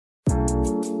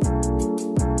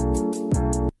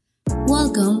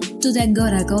Welcome to the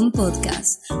Agoracom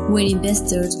podcast, where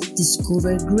investors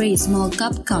discover great small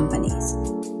cap companies.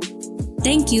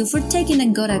 Thank you for taking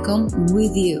Agoracom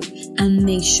with you, and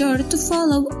make sure to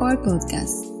follow our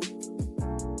podcast.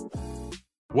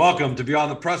 Welcome to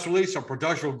Beyond the Press Release, our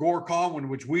production of Agoracom, in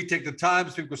which we take the time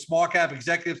to speak with small cap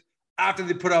executives after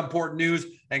they put out important news.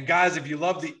 And guys, if you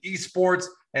love the esports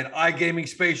and iGaming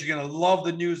space, you're going to love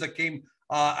the news that came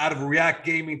out of React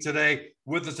Gaming today.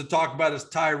 With us to talk about is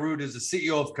Ty Root, is the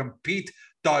CEO of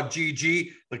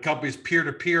Compete.gg, the company's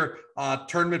peer-to-peer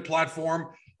tournament platform.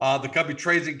 The company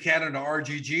trades in Canada under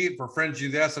RGG, for friends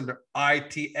in the US under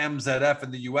ITMZF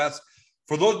in the US.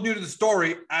 For those new to the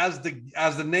story, as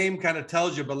the name kind of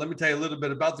tells you, but let me tell you a little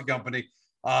bit about the company.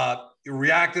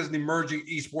 React is an emerging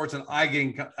esports and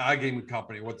iGaming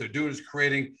company. What they're doing is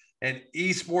creating an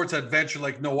esports adventure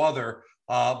like no other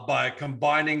by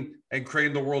combining and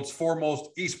creating the world's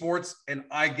foremost esports and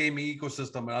iGaming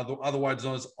ecosystem, and otherwise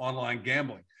known as online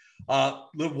gambling.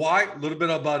 Why? A little bit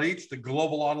about each. The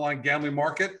global online gambling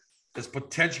market is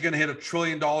potentially going to hit $1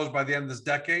 trillion by the end of this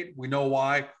decade. We know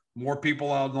why. More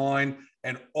people online,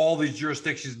 and all these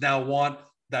jurisdictions now want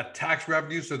that tax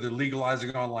revenue, so they're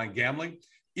legalizing online gambling.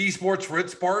 Esports, for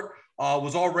its part,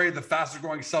 was already the fastest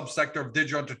growing subsector of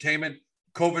digital entertainment.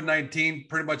 COVID-19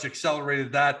 pretty much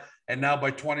accelerated that. And now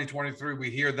by 2023, we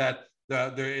hear that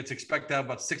it's expected to have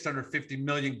about 650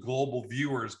 million global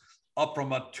viewers, up from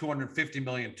about 250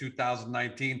 million in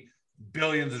 2019,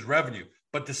 billions is revenue.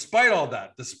 But despite all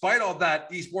that,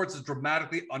 esports is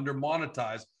dramatically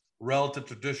under-monetized relative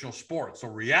to traditional sports. So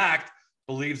React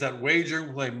believes that wagering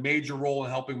will play a major role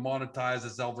in helping monetize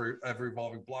this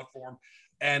ever-evolving platform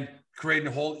and creating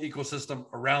a whole ecosystem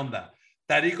around that.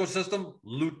 That ecosystem,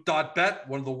 Loot.bet,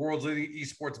 one of the world's leading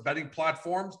esports betting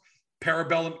platforms,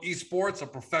 Parabellum Esports, a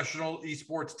professional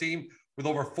esports team with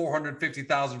over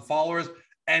 450,000 followers,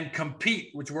 and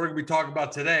Compete, which we're going to be talking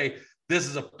about today. This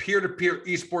is a peer-to-peer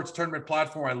esports tournament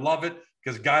platform. I love it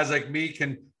because guys like me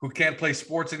who can't play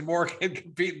sports anymore can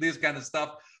compete in this kind of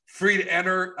stuff. Free to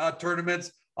enter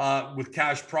tournaments with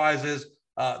cash prizes.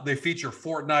 They feature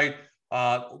Fortnite.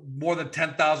 More than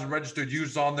 10,000 registered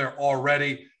users on there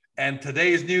already. And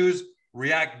today's news,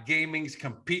 React Gaming's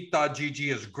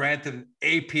Compete.gg is granted an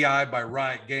API by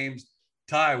Riot Games.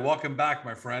 Ty, welcome back,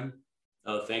 my friend.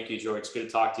 Oh, thank you, George. Good to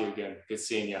talk to you again. Good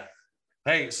seeing you.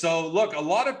 Hey, so look, a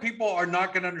lot of people are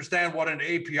not going to understand what an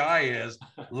API is,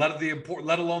 let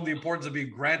alone the importance of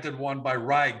being granted one by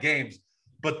Riot Games.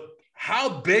 But how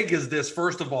big is this,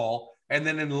 first of all? And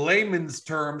then in layman's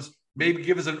terms, maybe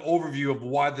give us an overview of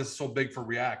why this is so big for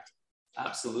React.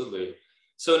 Absolutely.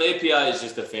 So an API is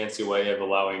just a fancy way of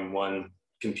allowing one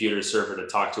computer server to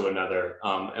talk to another.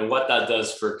 And what that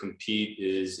does for Compete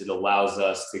is it allows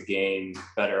us to gain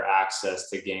better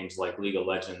access to games like League of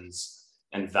Legends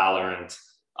and Valorant,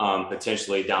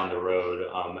 potentially down the road,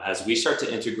 as we start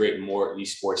to integrate more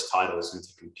esports titles into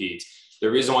Compete. The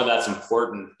reason why that's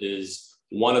important is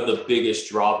one of the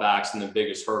biggest drawbacks and the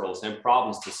biggest hurdles and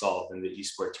problems to solve in the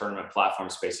esports tournament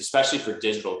platform space, especially for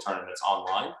digital tournaments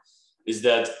online, is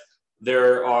that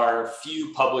there are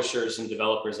few publishers and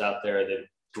developers out there that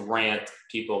grant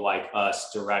people like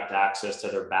us direct access to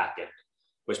their backend,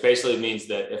 which basically means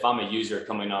that if I'm a user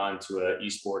coming on to an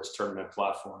esports tournament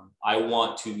platform, I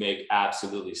want to make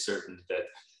absolutely certain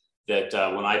that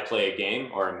when I play a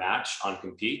game or a match on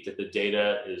Compete, that the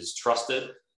data is trusted,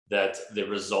 that the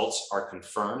results are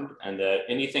confirmed, and that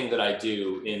anything that I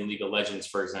do in League of Legends,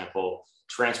 for example,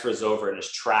 transfers over and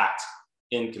is tracked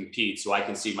in Compete. So I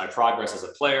can see my progress as a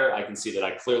player. I can see that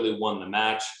I clearly won the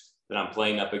match that I'm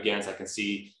playing up against. I can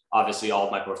see obviously all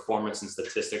of my performance and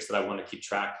statistics that I want to keep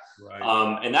track.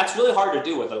 Right. And that's really hard to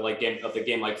do with a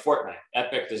game like Fortnite.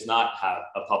 Epic does not have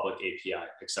a public API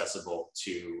accessible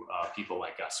to people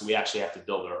like us. So we actually have to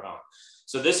build our own.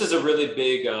 So this is a really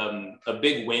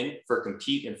big win for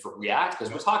Compete and for React,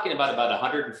 because we're talking about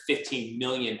 115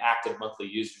 million active monthly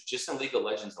users just in League of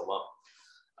Legends alone.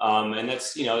 And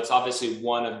that's, it's obviously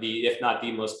one of the, if not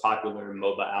the most popular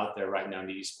MOBA out there right now in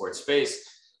the esports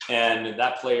space. And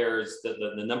that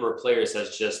the number of players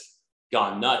has just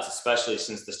gone nuts, especially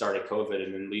since the start of COVID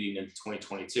and then leading into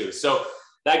 2022. So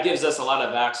that gives us a lot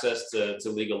of access to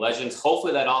League of Legends.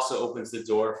 Hopefully that also opens the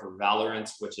door for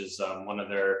Valorant, which is one of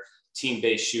their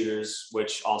team-based shooters,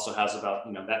 which also has about,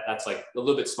 that's like a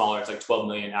little bit smaller. It's like 12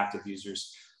 million active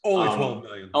users. Only 12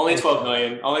 million. Only 12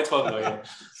 million. Only 12 million.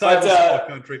 But, small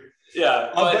country.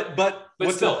 Yeah. But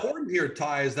what's still important here,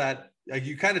 Ty, is that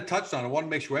you kind of touched on it. I want to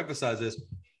make sure we emphasize this.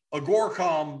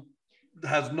 Agoracom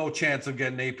has no chance of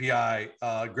getting API,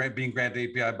 being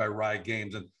granted API by Riot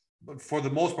Games. And for the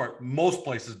most part, most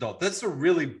places don't. That's a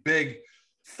really big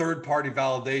third-party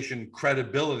validation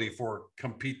credibility for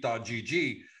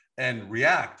Compete.gg and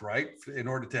React, right, in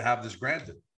order to have this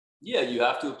granted? Yeah, you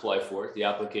have to apply for it. The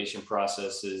application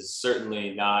process is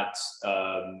certainly not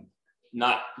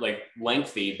like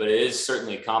lengthy, but it is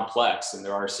certainly complex, and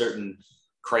there are certain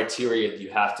criteria that you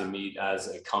have to meet as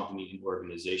a company and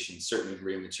organization, certain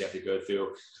agreements you have to go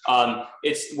through.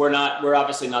 We're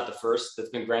obviously not the first that's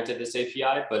been granted this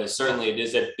API, but it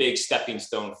is a big stepping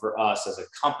stone for us as a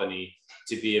company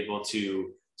to be able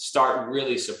to start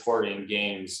really supporting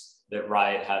games that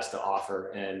Riot has to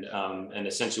offer. And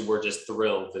essentially we're just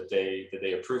thrilled that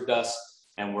they approved us,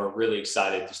 and we're really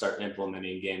excited to start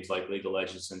implementing games like League of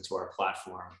Legends into our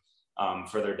platform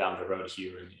further down the road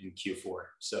here in Q4.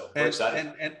 So we're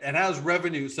excited. And how's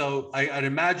revenue? So I'd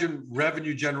imagine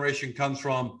revenue generation comes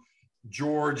from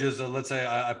George let's say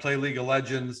I play League of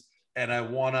Legends and I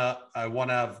wanna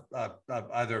have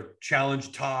either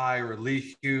challenge Ty or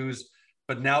Lee Hughes,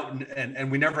 but now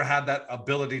and we never had that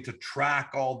ability to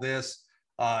track all this,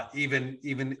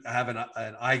 even have an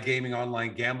iGaming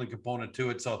online gambling component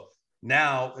to it. So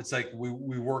now it's like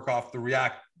we work off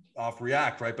React,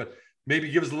 right? But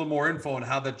maybe give us a little more info on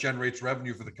how that generates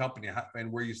revenue for the company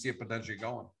and where you see it potentially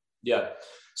going. Yeah.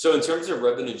 So in terms of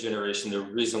revenue generation, the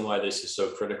reason why this is so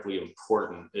critically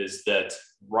important is that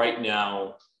right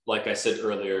now, like I said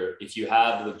earlier, if you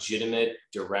have legitimate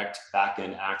direct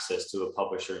backend access to a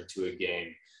publisher and to a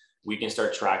game, we can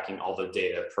start tracking all the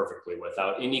data perfectly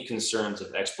without any concerns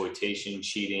of exploitation,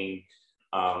 cheating,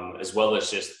 as well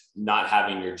as just not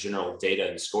having your general data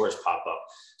and scores pop up.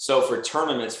 So for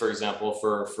tournaments, for example,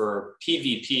 for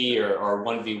PvP or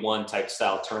 1v1 type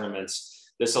style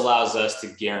tournaments, this allows us to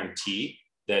guarantee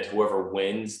that whoever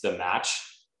wins the match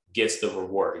gets the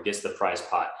reward, gets the prize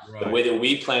pot. Right. The way that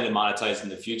we plan to monetize in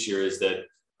the future is that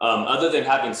other than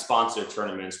having sponsored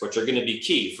tournaments, which are going to be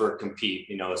key for Compete,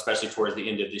 especially towards the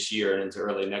end of this year and into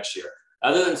early next year,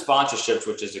 other than sponsorships,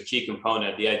 which is a key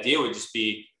component, the idea would just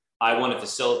be, I want to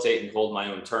facilitate and hold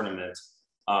my own tournament.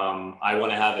 I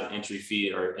want to have an entry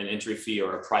fee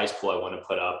or a prize pool I want to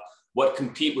put up. What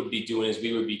Compete would be doing is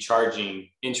we would be charging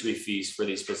entry fees for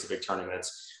these specific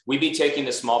tournaments. We'd be taking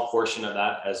a small portion of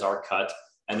that as our cut,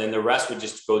 and then the rest would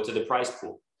just go to the prize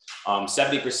pool.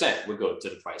 70% would go to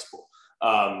the prize pool.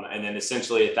 And then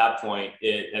essentially at that point,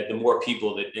 the more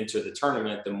people that enter the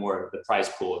tournament, the more the prize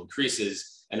pool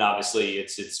increases. And obviously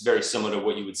it's very similar to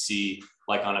what you would see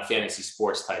like on a fantasy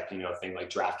sports type, thing like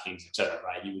DraftKings, et cetera,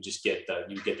 right? You would just get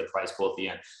the prize pool at the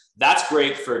end. That's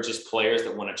great for just players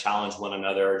that want to challenge one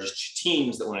another, or just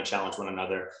teams that want to challenge one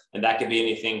another. And that could be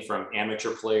anything from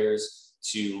amateur players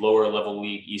to lower level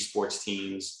league esports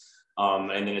teams.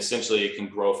 And then essentially it can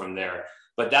grow from there.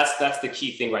 But that's the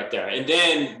key thing right there. And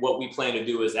then what we plan to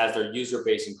do is as their user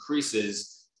base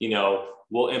increases,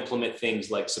 we'll implement things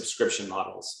like subscription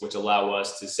models, which allow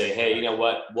us to say, hey, you know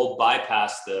what, we'll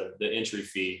bypass the entry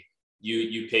fee.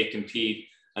 You pay Compete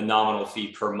a nominal fee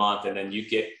per month, and then you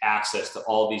get access to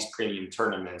all these premium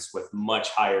tournaments with much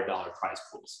higher dollar prize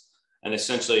pools. And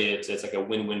essentially it's like a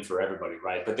win-win for everybody,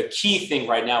 right? But the key thing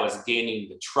right now is gaining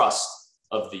the trust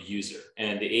of the user.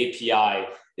 And the API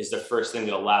is the first thing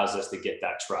that allows us to get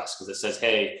that trust, because it says,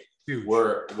 hey,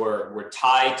 we're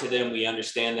tied to them. We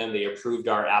understand them. They approved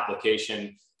our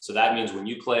application. So that means when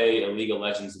you play a League of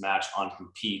Legends match on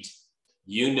Compete,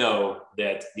 you know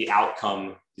that the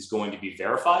outcome is going to be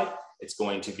verified. It's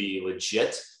going to be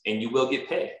legit, and you will get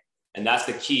paid. And that's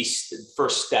the key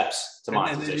first steps to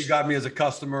monetization. And then you got me as a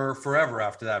customer forever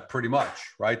after that, pretty much,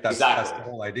 right? That's the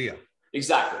whole idea.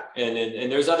 Exactly.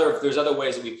 And there's other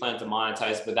ways that we plan to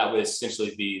monetize, but that would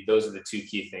essentially be, those are the two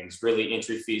key things, really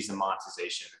entry fees and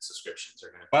monetization and subscriptions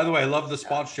are going to. By the way, I love the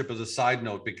sponsorship as a side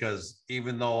note, because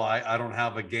even though I don't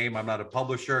have a game, I'm not a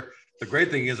publisher. The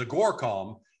great thing is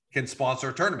Agoracom can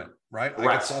sponsor a tournament, right?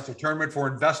 I can sponsor a tournament for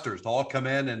investors to all come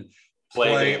in and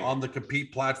play on the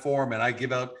Compete platform, and I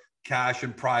give out cash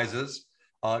and prizes.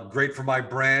 Great for my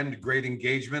brand, great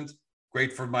engagement,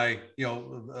 great for my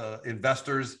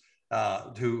investors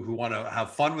who want to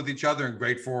have fun with each other, and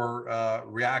great for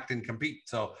React and Compete.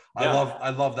 So I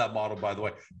love that model, by the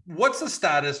way. What's the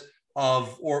status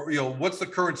of, what's the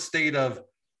current state of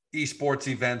esports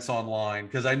events online?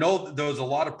 Because I know there was a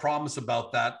lot of promise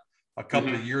about that a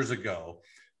couple of years ago.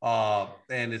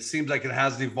 And it seems like it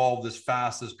hasn't evolved as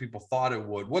fast as people thought it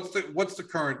would. What's the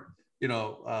current,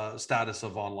 status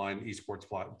of online esports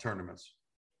tournaments?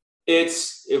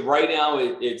 Right now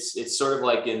it's sort of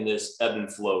like in this ebb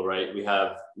and flow, right? We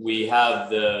have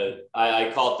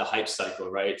I call it the hype cycle,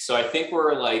 right? So I think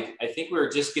we're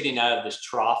just getting out of this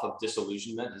trough of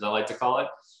disillusionment, as I like to call it.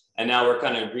 And now we're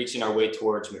kind of reaching our way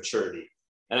towards maturity.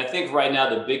 And I think right now,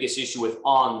 the biggest issue with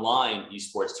online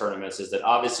esports tournaments is that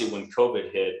obviously when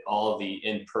COVID hit, all of the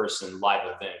in-person live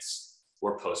events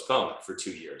were postponed for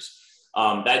 2 years.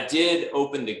 That did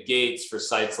open the gates for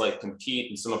sites like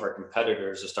Compete and some of our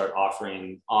competitors to start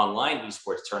offering online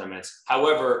esports tournaments.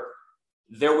 However,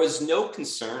 there was no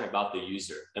concern about the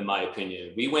user, in my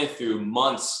opinion. We went through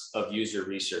months of user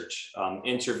research,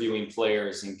 interviewing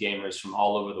players and gamers from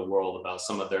all over the world about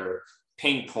some of their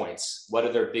pain points, what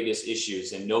are their biggest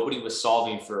issues, and nobody was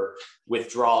solving for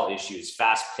withdrawal issues,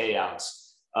 fast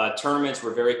payouts. Tournaments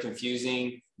were very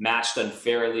confusing, matched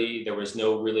unfairly. There was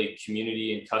no really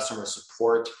community and customer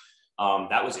support.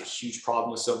 That was a huge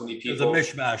problem with so many people. It was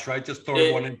a mishmash, right? Just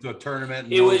throwing one into a tournament.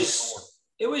 And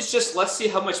it was just, let's see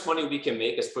how much money we can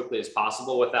make as quickly as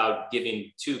possible without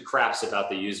giving two craps about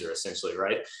the user, essentially,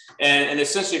 right? And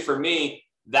essentially for me,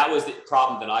 that was the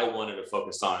problem that I wanted to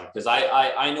focus on, because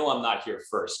I know I'm not here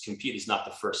first. Compete is not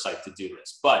the first site to do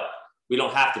this, but we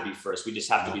don't have to be first. We just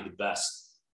have to be the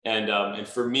best. And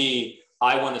for me,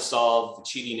 I want to solve the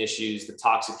cheating issues, the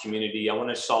toxic community. I want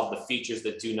to solve the features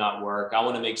that do not work. I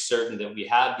want to make certain that we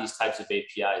have these types of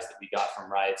APIs that we got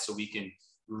from Riot, so we can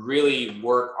really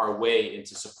work our way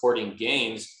into supporting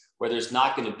games where there's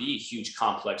not going to be huge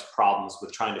complex problems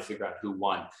with trying to figure out who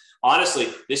won. Honestly,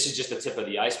 this is just the tip of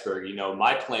the iceberg. You know,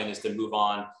 my plan is to move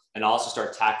on and also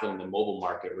start tackling the mobile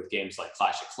market with games like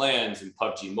Clash of Clans and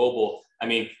PUBG Mobile. I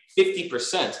mean,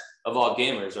 50% of all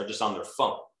gamers are just on their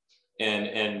phone.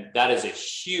 And that is a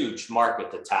huge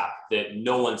market to tap that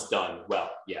no one's done well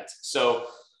yet. So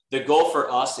the goal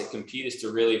for us at Compete is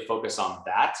to really focus on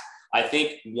that. I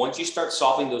think once you start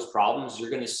solving those problems, you're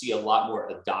going to see a lot more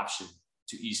adoption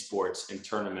to esports and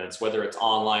tournaments, whether it's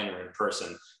online or in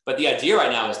person. But the idea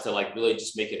right now is to like really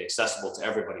just make it accessible to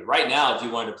everybody. Right now, if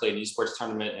you wanted to play an esports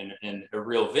tournament in a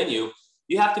real venue,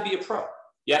 you have to be a pro.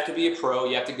 You have to be a pro.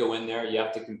 You have to go in there. You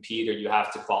have to compete, or you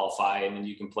have to qualify, and then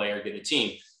you can play or get a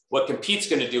team. What Compete's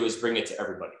going to do is bring it to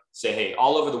everybody. Say, hey,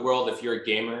 all over the world, if you're a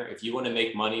gamer, if you want to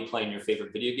make money playing your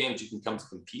favorite video games, you can come to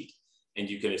Compete and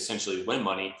you can essentially win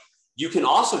money. You can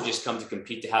also just come to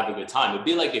Compete to have a good time. It'd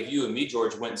be like if you and me,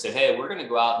 George, went and said, hey, we're going to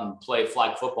go out and play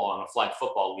flag football in a flag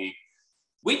football league.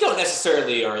 We don't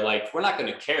necessarily are like, we're not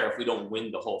going to care if we don't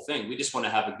win the whole thing. We just want to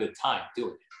have a good time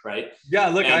doing it, right? Yeah,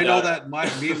 look, I know that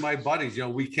me and my buddies, you know,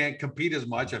 we can't compete as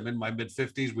much. I'm in my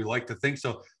mid-50s. We like to think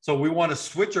so. So we want to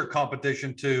switch our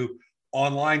competition to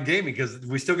online gaming because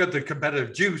we still got the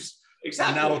competitive juice.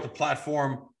 Exactly. And now with the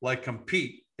platform like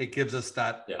Compete, it gives us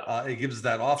that, it gives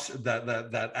that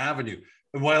that avenue.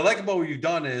 And what I like about what you've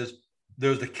done is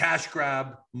there's the cash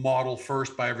grab model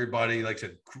first by everybody. Like I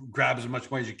said, grab as much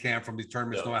money as you can from these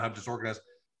tournaments, no matter how disorganized.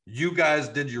 You guys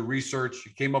did your research.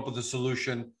 You came up with a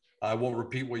solution. I won't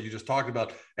repeat what you just talked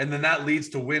about. And then that leads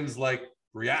to wins like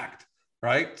React,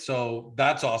 right? So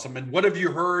that's awesome. And what have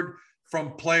you heard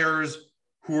from players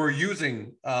who are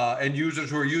using and users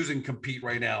who are using Compete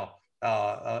right now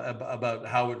about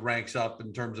how it ranks up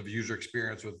in terms of user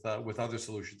experience with other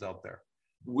solutions out there?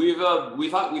 We've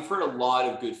heard a lot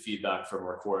of good feedback from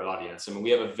our core audience. I mean,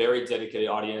 we have a very dedicated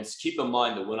audience. Keep in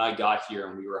mind that when I got here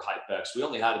and we were Hypex, we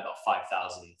only had about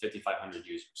 5,000, 5,500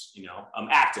 users, you know,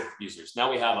 active users.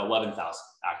 Now we have 11,000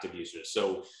 active users.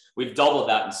 So we've doubled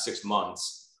that in 6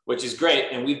 months, which is great.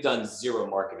 And we've done zero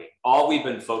marketing. All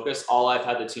I've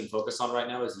had the team focus on right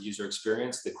now is the user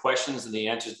experience. The questions and the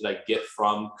answers that I get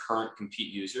from current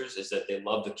Compete users is that they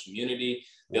love the community.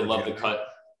 They love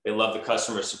the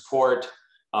customer support.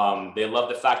 They love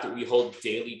the fact that we hold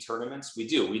daily tournaments. We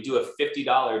do a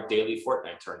 $50 daily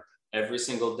Fortnite tournament every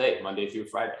single day, Monday through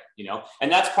Friday, you know, and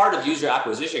that's part of user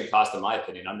acquisition cost, in my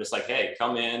opinion. I'm just like, hey,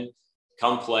 come in,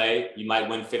 come play. You might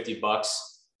win $50.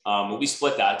 When we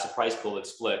split that, it's a prize pool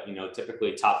that's split, you know,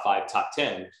 typically top 5, top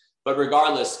 10. But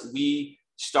regardless, we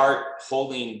start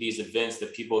holding these events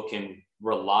that people can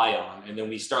rely on. And then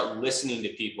we start listening to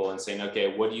people and saying,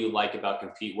 okay, what do you like about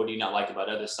Compete? What do you not like about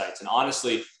other sites? And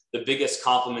honestly, the biggest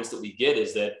compliments that we get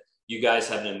is that you guys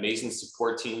have an amazing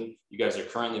support team. You guys are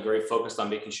currently very focused on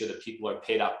making sure that people are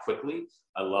paid out quickly.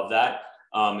 I love that.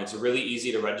 It's really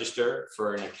easy to register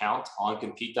for an account on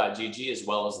compete.gg, as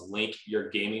well as link your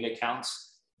gaming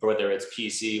accounts, whether it's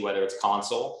PC, whether it's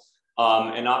console.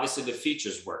 And obviously the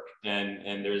features work,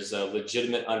 and there's a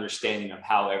legitimate understanding of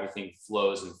how everything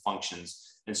flows and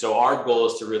functions. And so our goal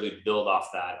is to really build off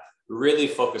that, really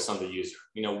focus on the user.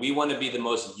 You know, we want to be the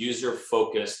most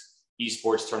user-focused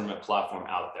esports tournament platform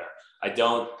out there. I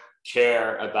don't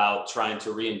care about trying to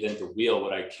reinvent the wheel.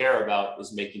 What I care about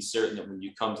is making certain that when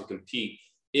you come to Compete,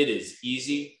 it is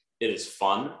easy, it is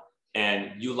fun,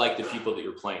 and you like the people that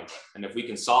you're playing with. And if we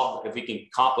can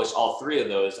accomplish all three of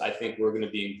those, I think we're going to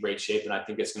be in great shape. And I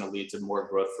think it's going to lead to more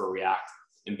growth for React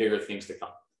and bigger things to come.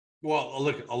 Well,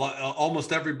 look,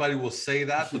 almost everybody will say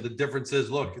that, but the difference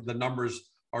is, look, the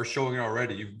numbers are showing it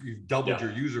already. You've doubled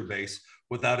your user base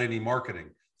without any marketing.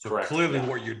 So Correct. Clearly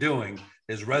what you're doing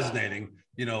is resonating.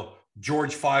 You know,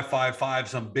 George 555,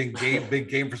 some big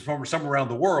game from somewhere around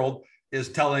the world, is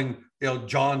telling, you know,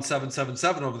 John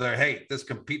 777 over there, hey, this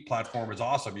Compete platform is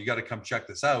awesome. You got to come check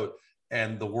this out.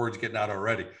 And the word's getting out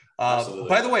already.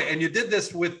 By the way, and you did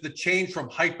this with the change from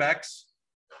HypeX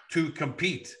to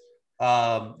Compete. You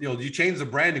know, you changed the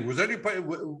branding. Was there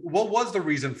what was the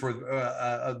reason for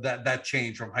that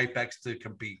change from HypeX to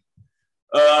Compete?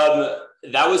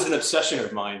 That was an obsession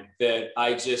of mine that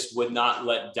I just would not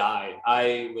let die.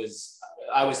 I was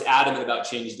adamant about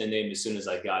changing the name as soon as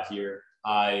I got here.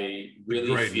 I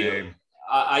really feel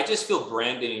I just feel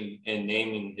branding and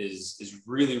naming is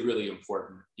really, really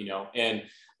important, you know, and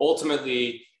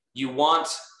ultimately you want,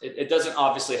 it doesn't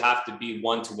obviously have to be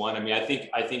one-to-one. I mean, I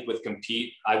think with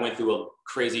Compete, I went through a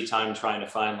crazy time trying to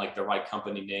find like the right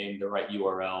company name, the right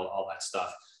URL, all that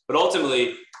stuff. But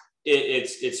ultimately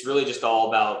it's really just all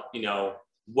about, you know,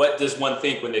 what does one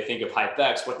think when they think of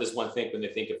HypeX? What does one think when they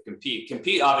think of Compete?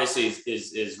 Compete obviously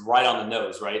is right on the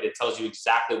nose, right? It tells you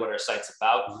exactly what our site's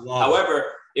about.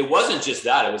 However, it wasn't just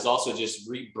that. It was also just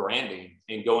rebranding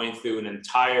and going through an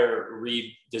entire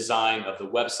redesign of the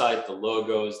website, the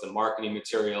logos, the marketing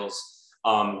materials.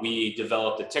 We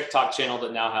developed a TikTok channel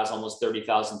that now has almost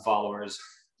 30,000 followers.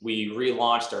 We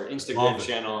relaunched our Instagram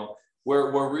channel.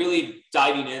 We're really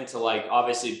diving into, like,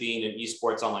 obviously being an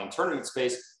esports online tournament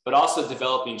space, but also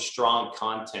developing strong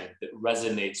content that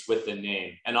resonates with the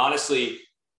name. And honestly,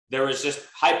 there was just,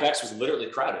 HypeX was literally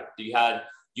crowded. You had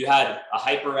a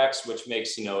HyperX, which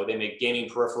makes, you know, they make gaming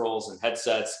peripherals and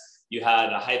headsets. You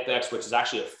had a HypeX, which is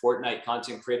actually a Fortnite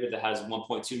content creator that has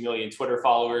 1.2 million Twitter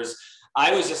followers.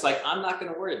 I was just like, I'm not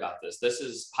going to worry about this.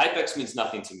 HypeX means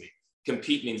nothing to me.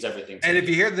 Compete means everything to me. And if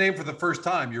you hear the name for the first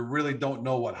time, you really don't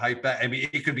know what HypeX. I mean,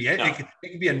 it could be it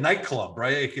could be a nightclub,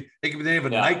 right? It could be the name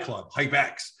of a nightclub,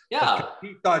 HypeX. Yeah.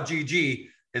 Compete.gg,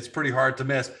 it's pretty hard to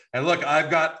miss. And look,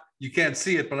 you can't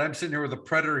see it, but I'm sitting here with a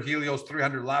Predator Helios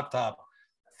 300 laptop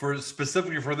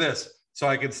specifically for this, so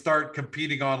I can start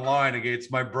competing online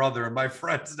against my brother and my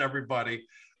friends and everybody.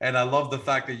 And I love the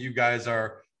fact that you guys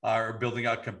are building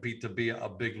out Compete to be a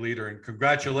big leader. And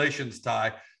congratulations,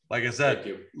 Ty. Like I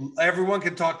said, everyone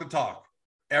can talk the talk.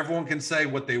 Everyone can say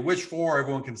what they wish for.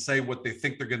 Everyone can say what they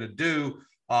think they're going to do,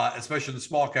 especially in the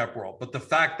small cap world. But the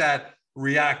fact that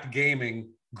React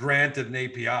Gaming granted an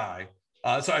API,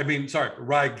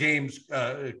 Riot Games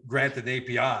granted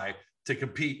an API to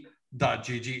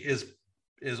Compete.gg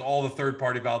is all the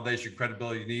third-party validation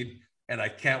credibility you need. And I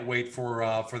can't wait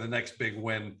for the next big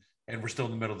win. And we're still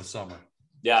in the middle of the summer.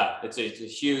 Yeah, it's a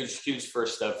huge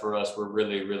first step for us. We're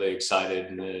really, really excited,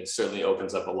 and it certainly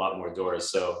opens up a lot more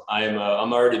doors. So I'm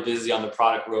already busy on the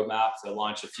product roadmap to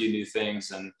launch a few new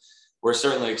things, and we're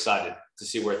certainly excited to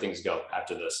see where things go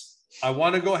after this. I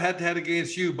want to go head-to-head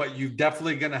against you, but you're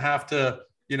definitely going to have to,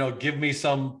 you know, give me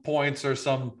some points or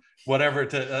some whatever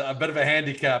to a bit of a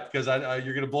handicap, because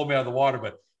you're going to blow me out of the water.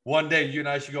 But one day you and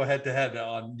I should go head-to-head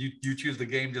on you choose the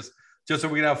game just so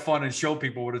we can have fun and show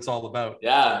people what it's all about.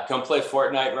 Yeah, come play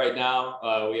Fortnite right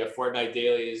now. We have Fortnite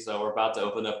dailies. We're about to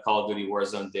open up Call of Duty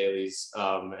Warzone dailies.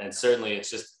 And certainly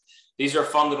these are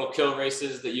fun little kill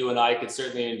races that you and I could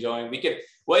certainly enjoy. We could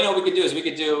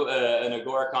do an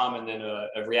Agoracom and then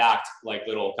a React like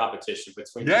little competition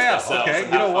between. Okay.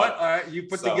 You know what? All right. You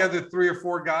put together 3 or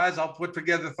 4 guys. I'll put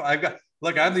together.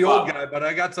 I'm the old guy, but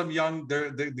I got some young,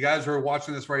 the guys who are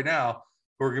watching this right now,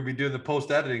 who are going to be doing the post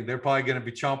editing. They're probably going to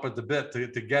be chomping at the bit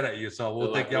to get at you. So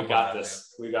we'll take you up.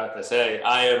 We got this. Hey,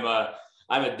 I'm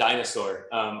a dinosaur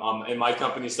in my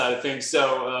company side of things.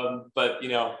 So, but you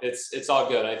know, it's all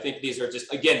good. I think these are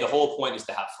just, again, the whole point is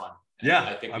to have fun. Yeah,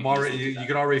 I think you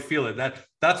can already feel it.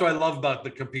 That's what I love about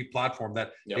the Compete platform,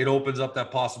 that it opens up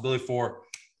that possibility for,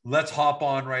 let's hop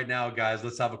on right now, guys.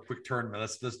 Let's have a quick tournament.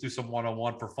 Let's do some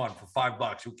one-on-one for fun for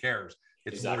 $5. Who cares?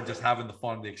 It's more just having the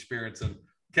fun, the experience, and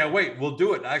can't wait. We'll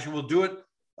do it. Actually, we'll do it.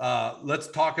 Let's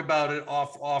talk about it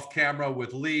off camera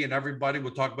with Lee and everybody.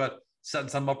 We'll talk about setting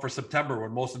something up for September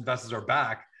when most investors are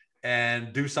back,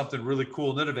 and do something really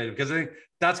cool and innovative, because I think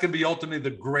that's going to be ultimately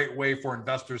the great way for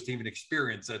investors to even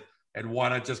experience it. And why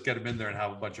not just get them in there and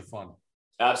have a bunch of fun?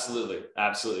 Absolutely.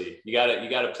 You got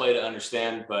to play to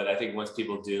understand. But I think once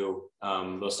people do,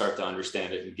 they'll start to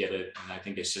understand it and get it. And I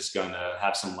think it's just going to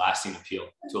have some lasting appeal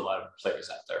to a lot of players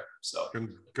out there. So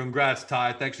congrats,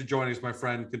 Ty. Thanks for joining us, my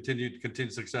friend. Continued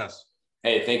success.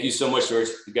 Hey, thank you so much, George.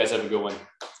 You guys have a good one.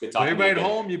 Good talking. Everybody at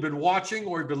home, you've been watching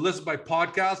or you've been listening by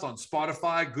podcast on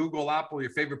Spotify, Google, Apple,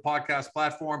 your favorite podcast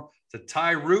platform, to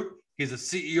Ty Root. He's the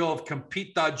CEO of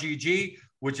Compete.gg,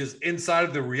 which is inside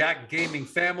of the React Gaming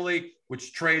family,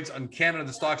 which trades on Canada,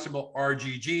 the stock symbol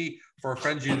RGG, for our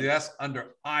friends in the US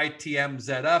under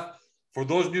ITMZF. For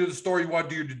those new to the story, you want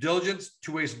to do your due diligence,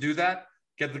 2 ways to do that.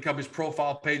 Get the company's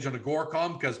profile page on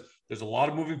Agoracom, because there's a lot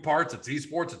of moving parts. It's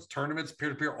esports, it's tournaments,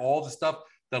 peer-to-peer, all the stuff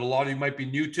that a lot of you might be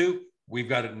new to. We've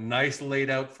got it nice laid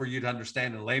out for you to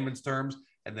understand in layman's terms.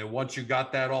 And then once you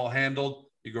got that all handled,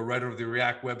 you go right over to the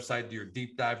React website, do your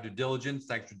deep dive due diligence.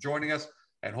 Thanks for joining us.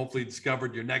 And hopefully you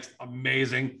discovered your next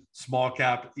amazing small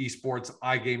cap esports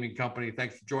iGaming company.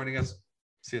 Thanks for joining us.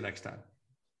 See you next time.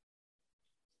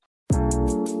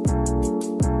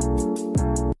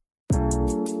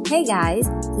 Hey guys,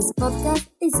 this podcast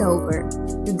is over.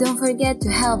 But don't forget to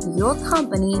help your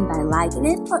company by liking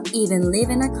it or even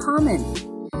leaving a comment.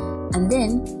 And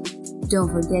then,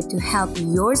 don't forget to help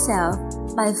yourself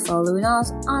by following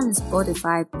us on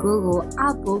Spotify, Google,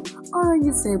 Apple, or on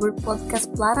your favorite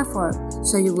podcast platform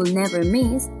so you will never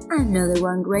miss another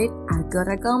one great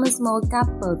Agoracom Small Cap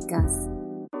podcast.